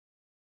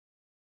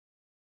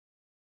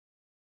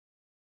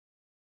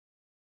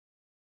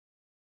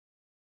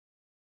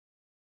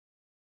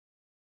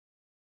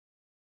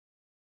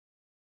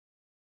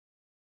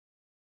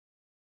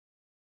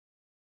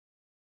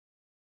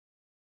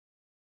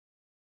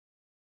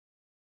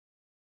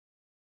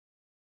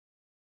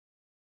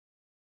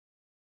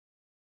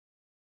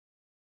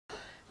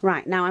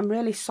Right, now I'm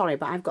really sorry,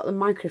 but I've got the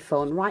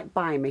microphone right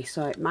by me,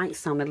 so it might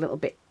sound a little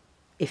bit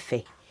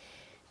iffy.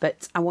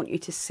 But I want you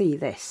to see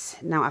this.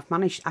 Now I've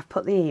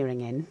put the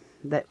earring in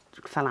that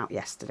fell out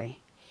yesterday.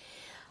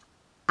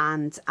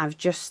 And I've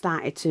just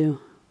started to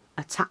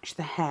attach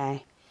the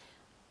hair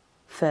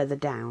further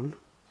down.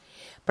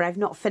 But I've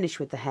not finished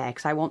with the hair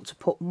because I want to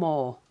put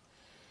more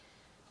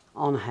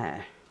on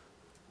her.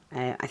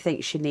 I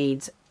think she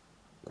needs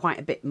quite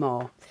a bit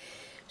more.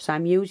 So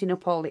I'm using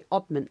up all the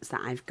oddments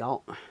that I've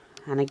got.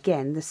 And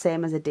again, the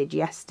same as I did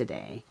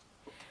yesterday.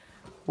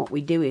 What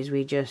we do is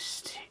we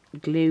just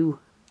glue,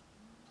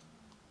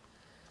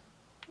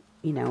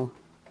 you know,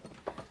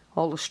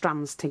 all the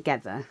strands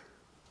together.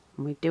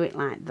 And we do it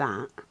like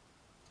that.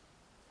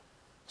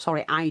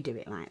 Sorry, I do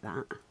it like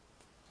that.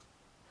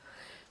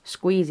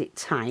 Squeeze it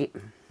tight.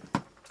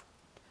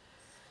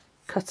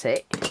 Cut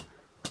it.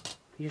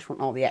 You just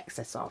want all the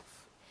excess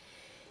off.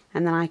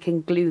 And then I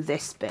can glue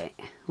this bit,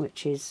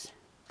 which is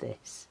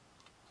this.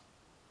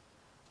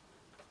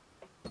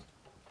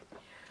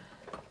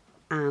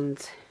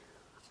 And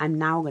I'm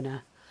now going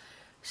to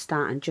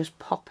start and just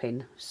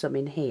popping some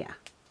in here.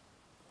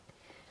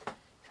 So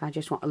I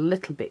just want a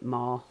little bit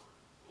more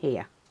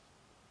here.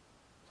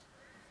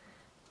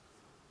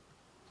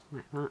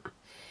 Like that.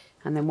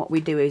 And then what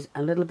we do is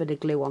a little bit of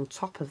glue on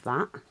top of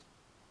that.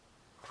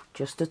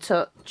 Just a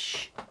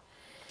touch.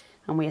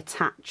 And we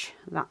attach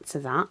that to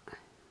that.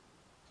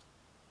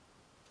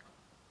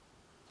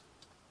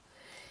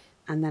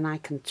 And then I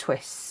can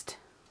twist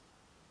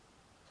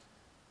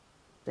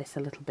this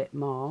a little bit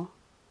more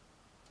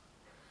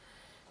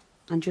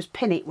and just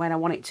pin it where I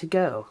want it to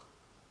go.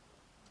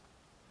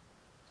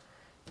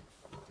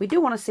 We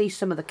do want to see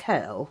some of the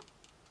curl,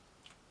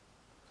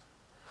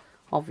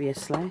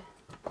 obviously,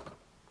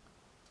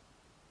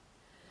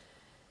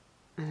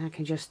 and I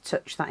can just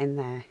touch that in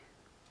there.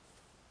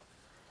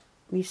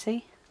 You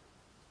see?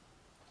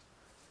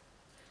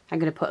 I'm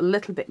going to put a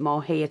little bit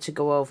more here to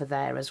go over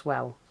there as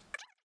well.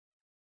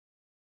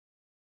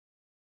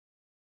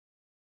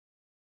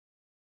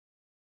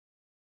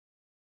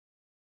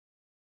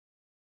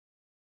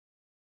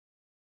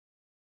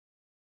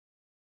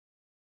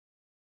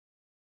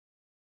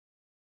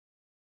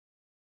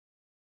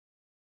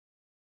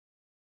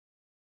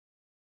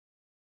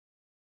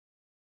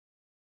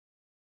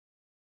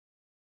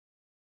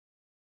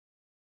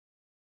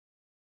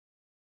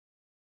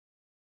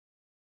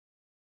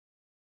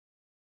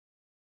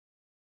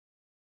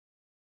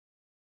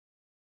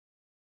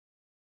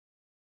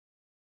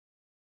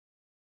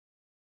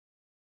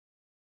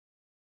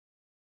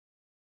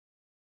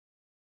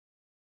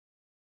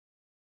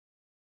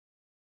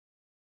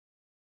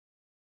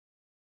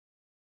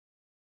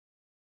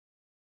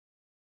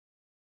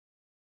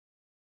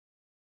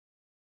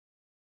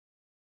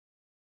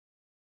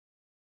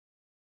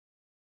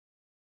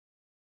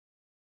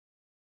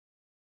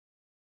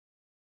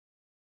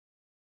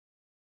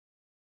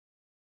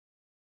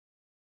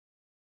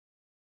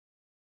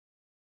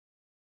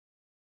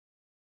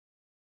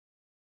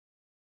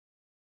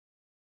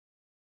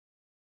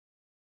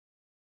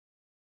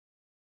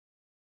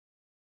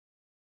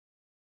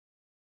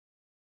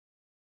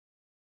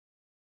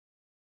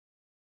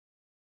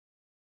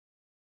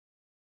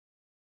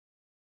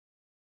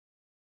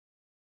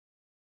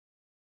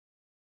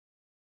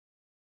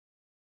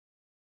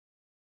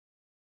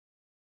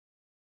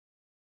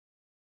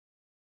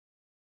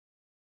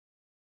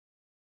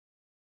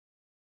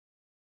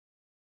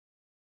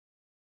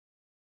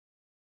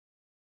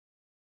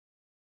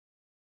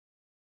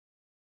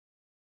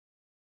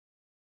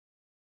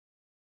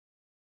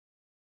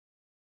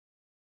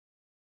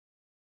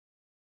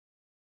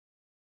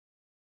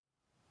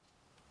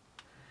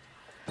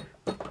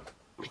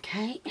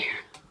 Okay,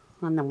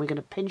 and then we're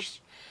going to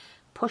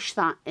push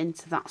that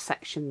into that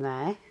section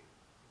there.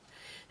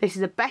 This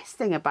is the best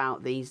thing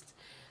about these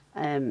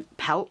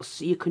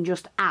pelts. You can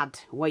just add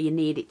where you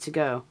need it to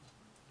go.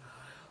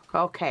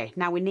 Okay,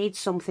 now we need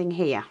something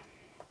here.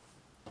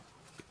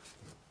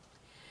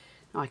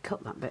 Oh, I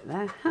cut that bit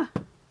there. Huh.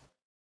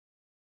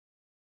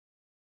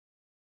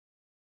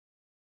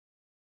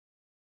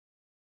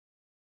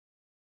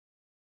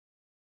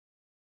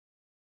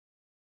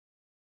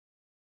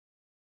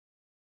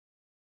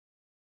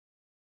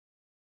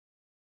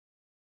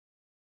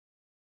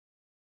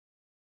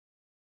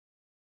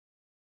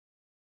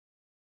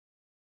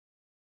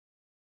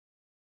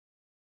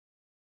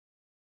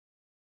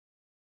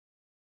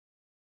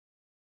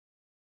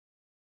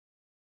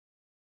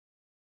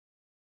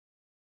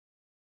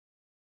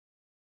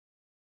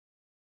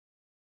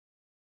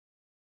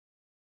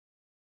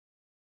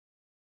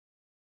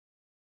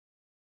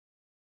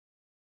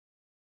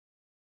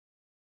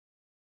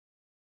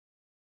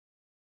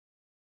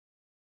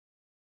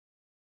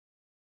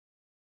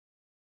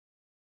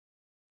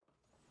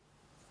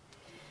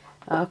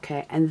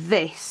 Okay, and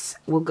this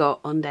will go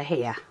under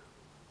here.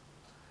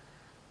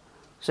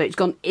 So it's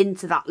gone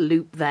into that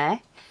loop there.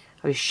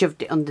 I just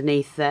shoved it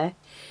underneath there,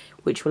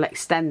 which will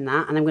extend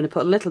that, and I'm going to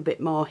put a little bit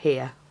more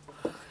here.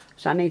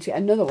 So I need to get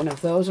another one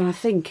of those, and I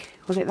think,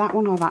 was it that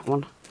one or that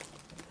one?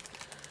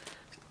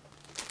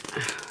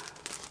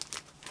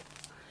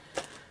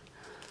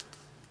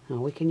 Oh,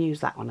 we can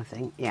use that one, I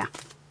think. Yeah.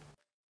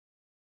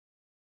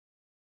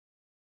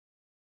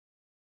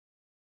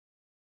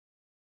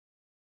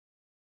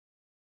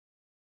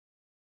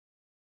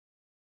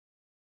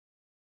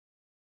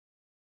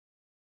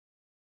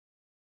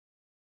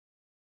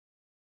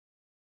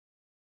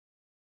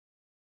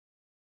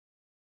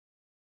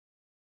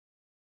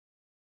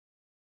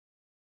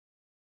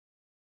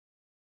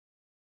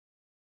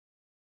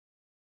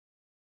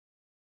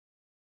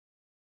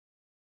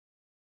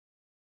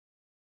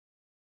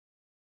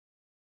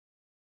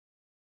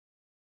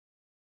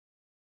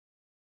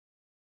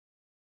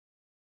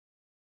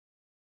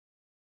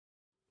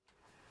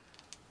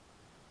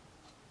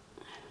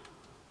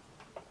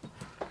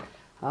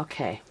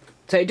 Okay,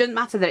 so it doesn't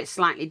matter that it's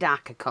slightly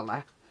darker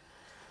colour.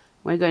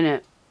 We're going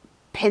to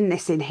pin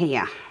this in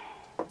here.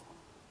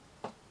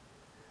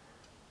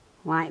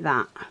 Like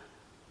that.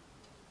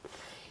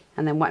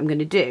 And then what I'm going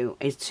to do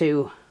is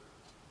to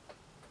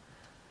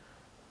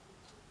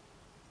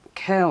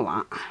curl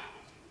that.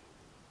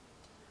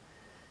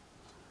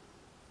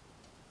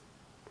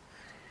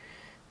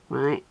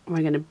 Right,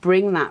 we're going to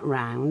bring that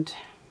round.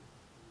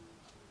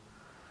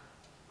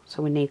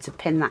 So we need to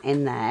pin that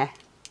in there.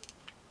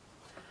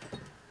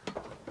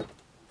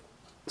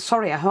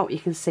 Sorry, I hope you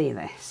can see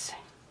this.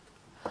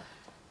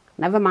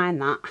 Never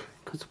mind that,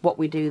 because what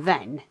we do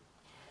then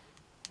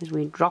is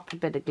we drop a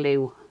bit of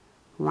glue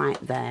right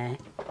there.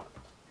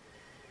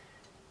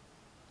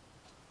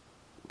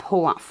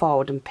 Pull that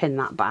forward and pin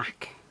that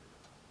back.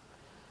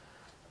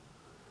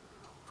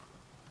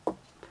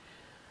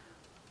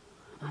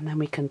 And then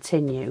we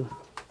continue.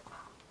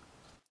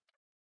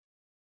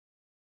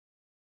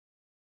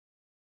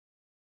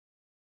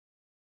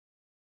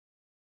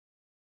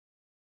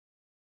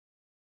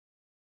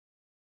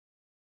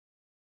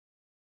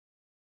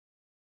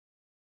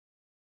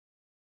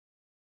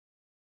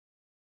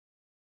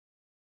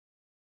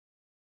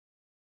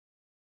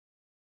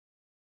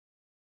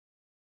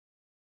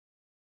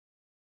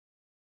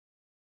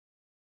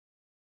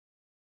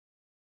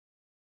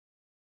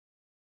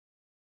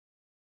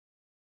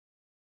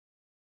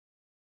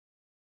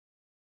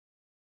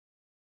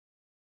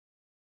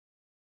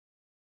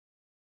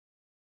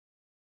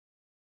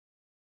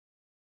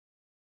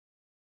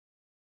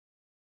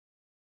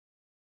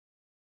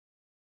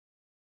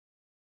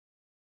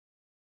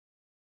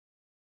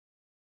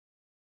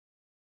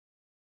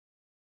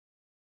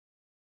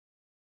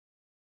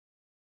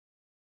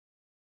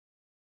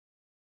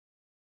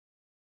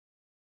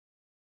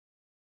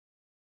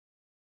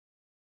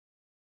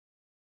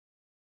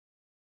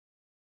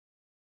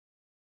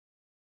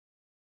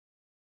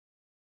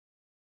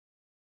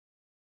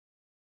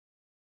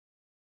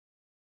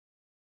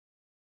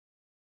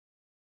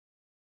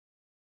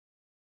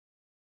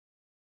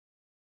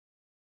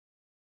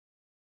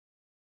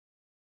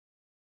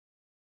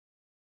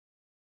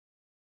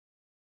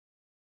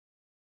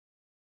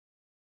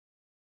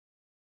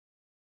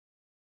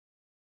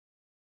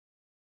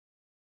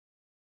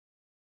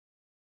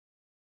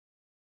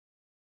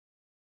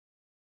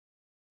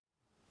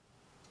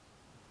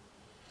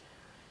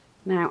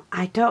 Now,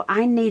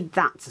 I need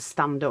that to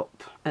stand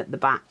up at the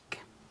back.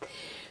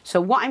 So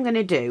what I'm going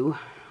to do,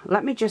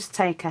 let me just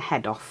take a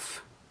head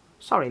off.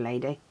 Sorry,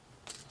 lady.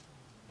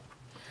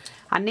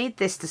 I need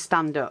this to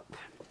stand up,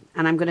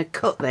 and I'm going to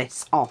cut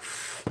this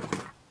off.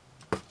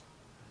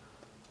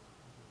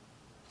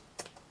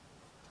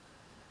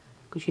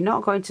 Because you're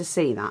not going to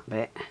see that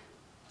bit.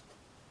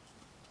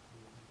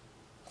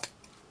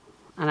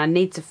 And I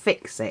need to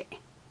fix it.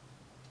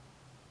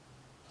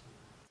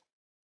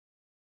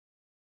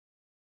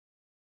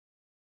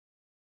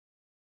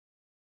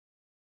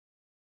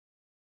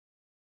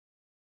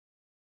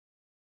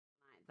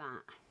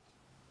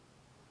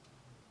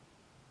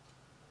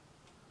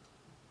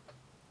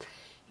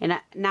 That.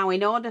 Now,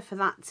 in order for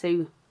that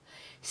to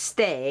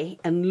stay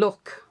and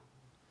look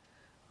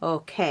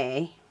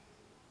okay,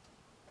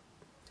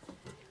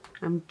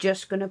 I'm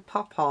just going to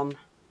pop on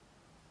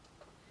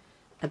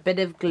a bit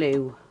of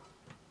glue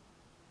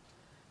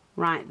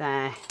right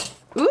there.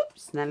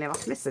 Oops, nearly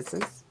lost my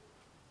scissors.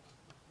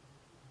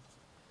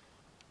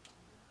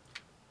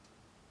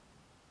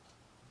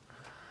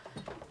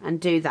 And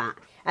do that.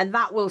 And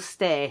that will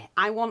stay.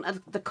 I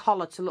want the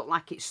collar to look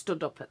like it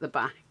stood up at the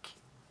back.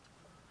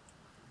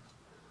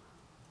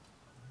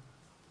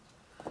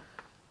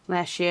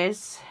 There she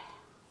is.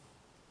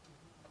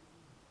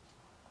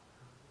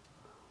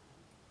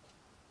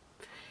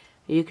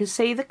 You can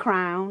see the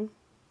crown.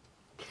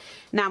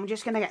 Now I'm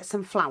just going to get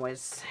some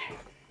flowers.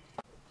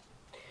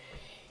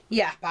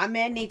 Yeah, but I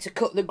may need to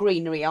cut the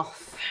greenery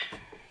off.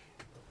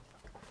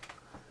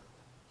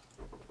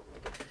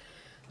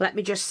 Let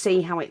me just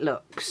see how it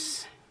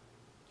looks.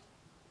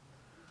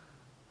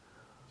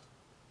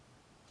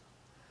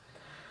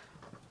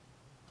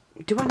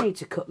 Do I need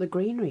to cut the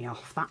greenery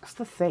off? That's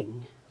the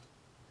thing.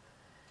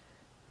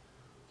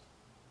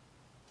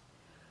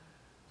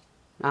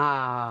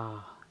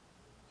 Ah.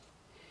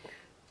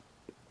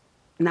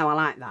 No, I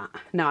like that.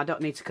 No, I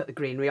don't need to cut the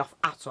greenery off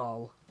at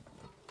all.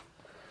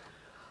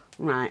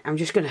 Right, I'm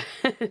just going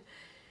to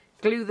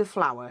glue the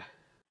flower.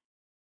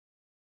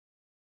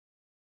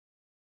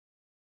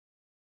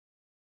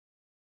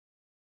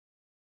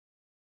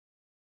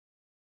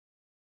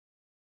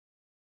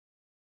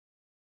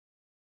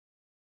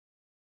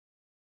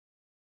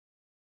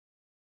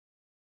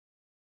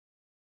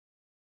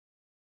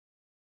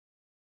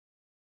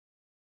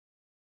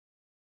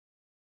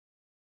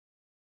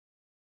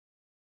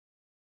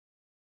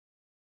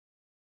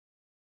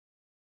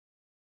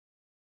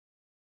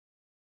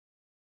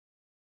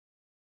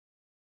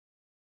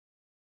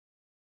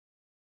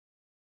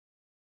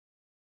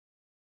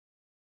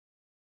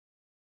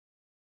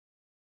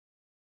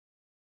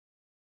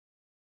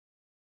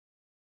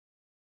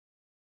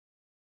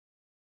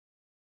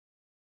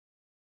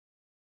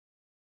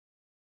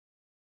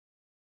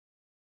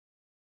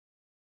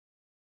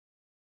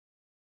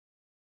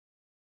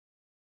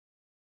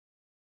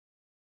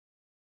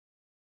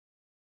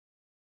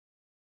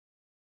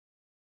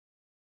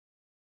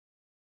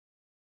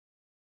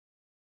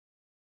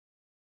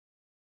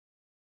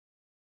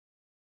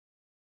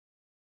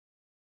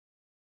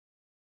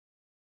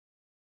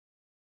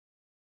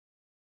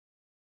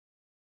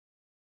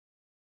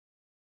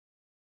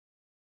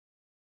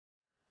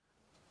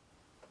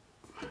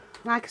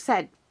 like I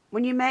said,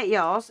 when you make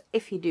yours,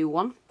 if you do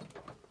one,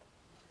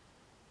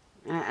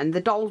 and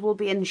the dolls will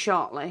be in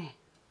shortly,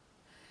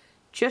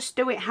 just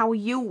do it how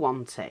you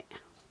want it.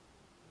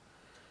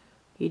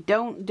 You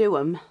don't do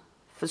them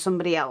for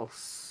somebody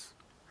else.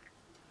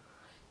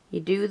 You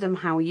do them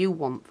how you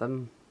want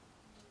them.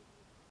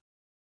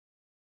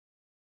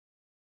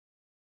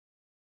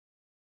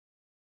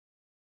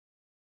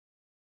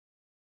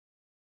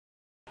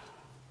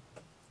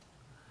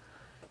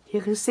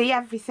 You can see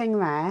everything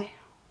there. I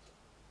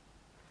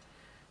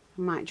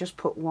might just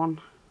put one.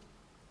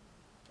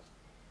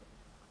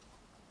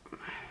 Do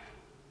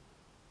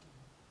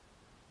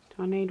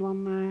I need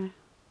one there?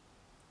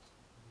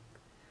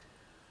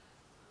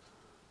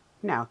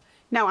 No.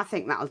 No, I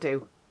think that'll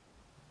do.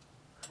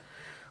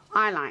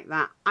 I like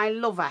that. I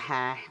love her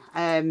hair.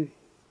 I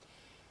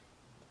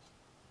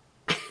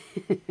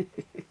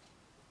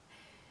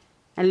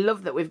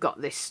love that we've got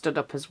this stood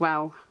up as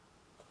well.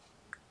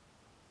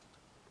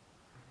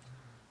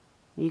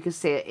 You can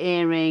see her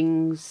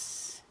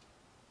earrings.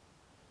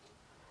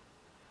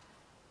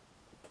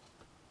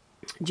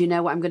 Do you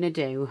know what I'm going to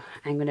do?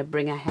 I'm going to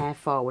bring her hair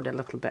forward a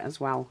little bit as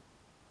well.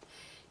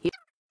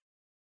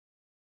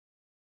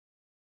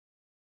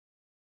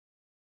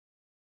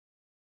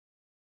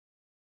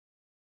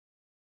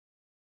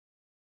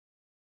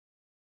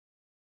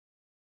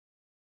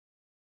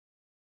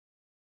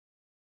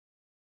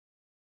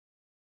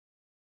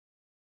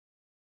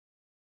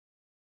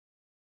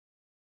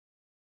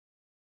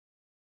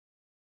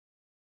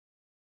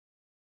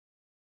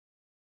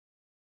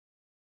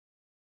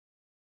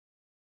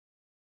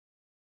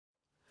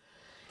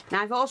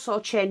 Now I've also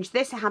changed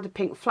this. I had a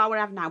pink flower.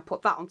 I've now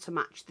put that on to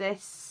match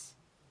this.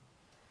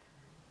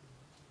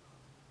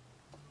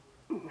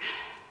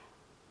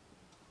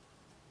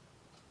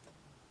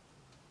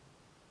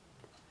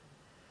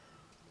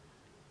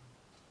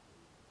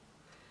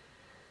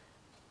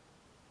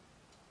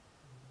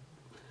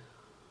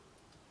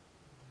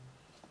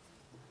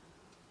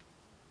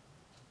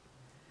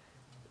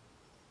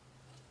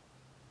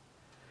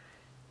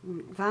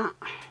 That.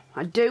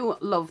 I do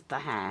love the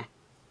hair.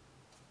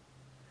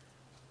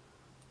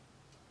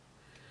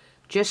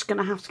 Just going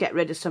to have to get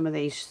rid of some of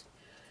these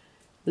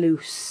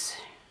loose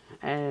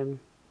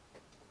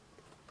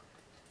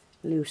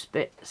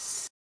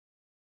bits.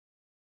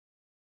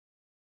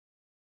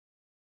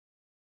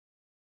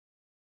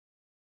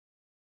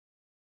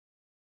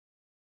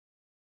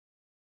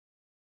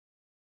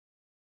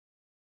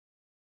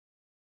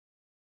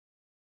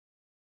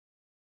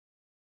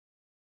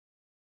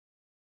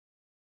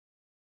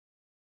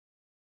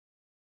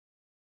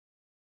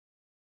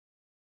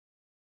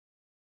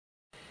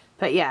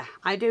 But yeah,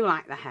 I do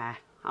like the hair.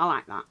 I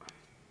like that.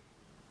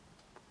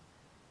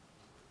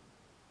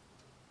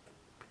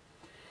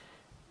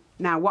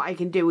 Now what I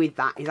can do with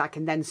that is I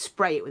can then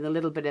spray it with a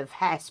little bit of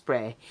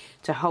hairspray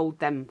to hold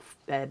them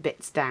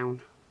bits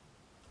down.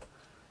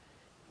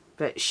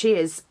 But she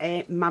is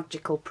a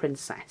magical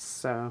princess,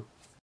 so...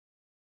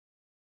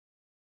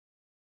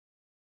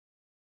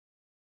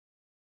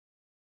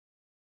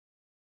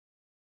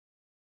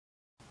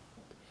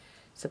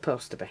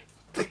 Supposed to be.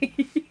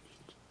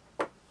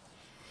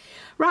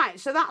 Right,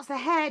 so that's the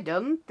hair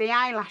done. The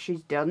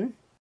eyelashes done.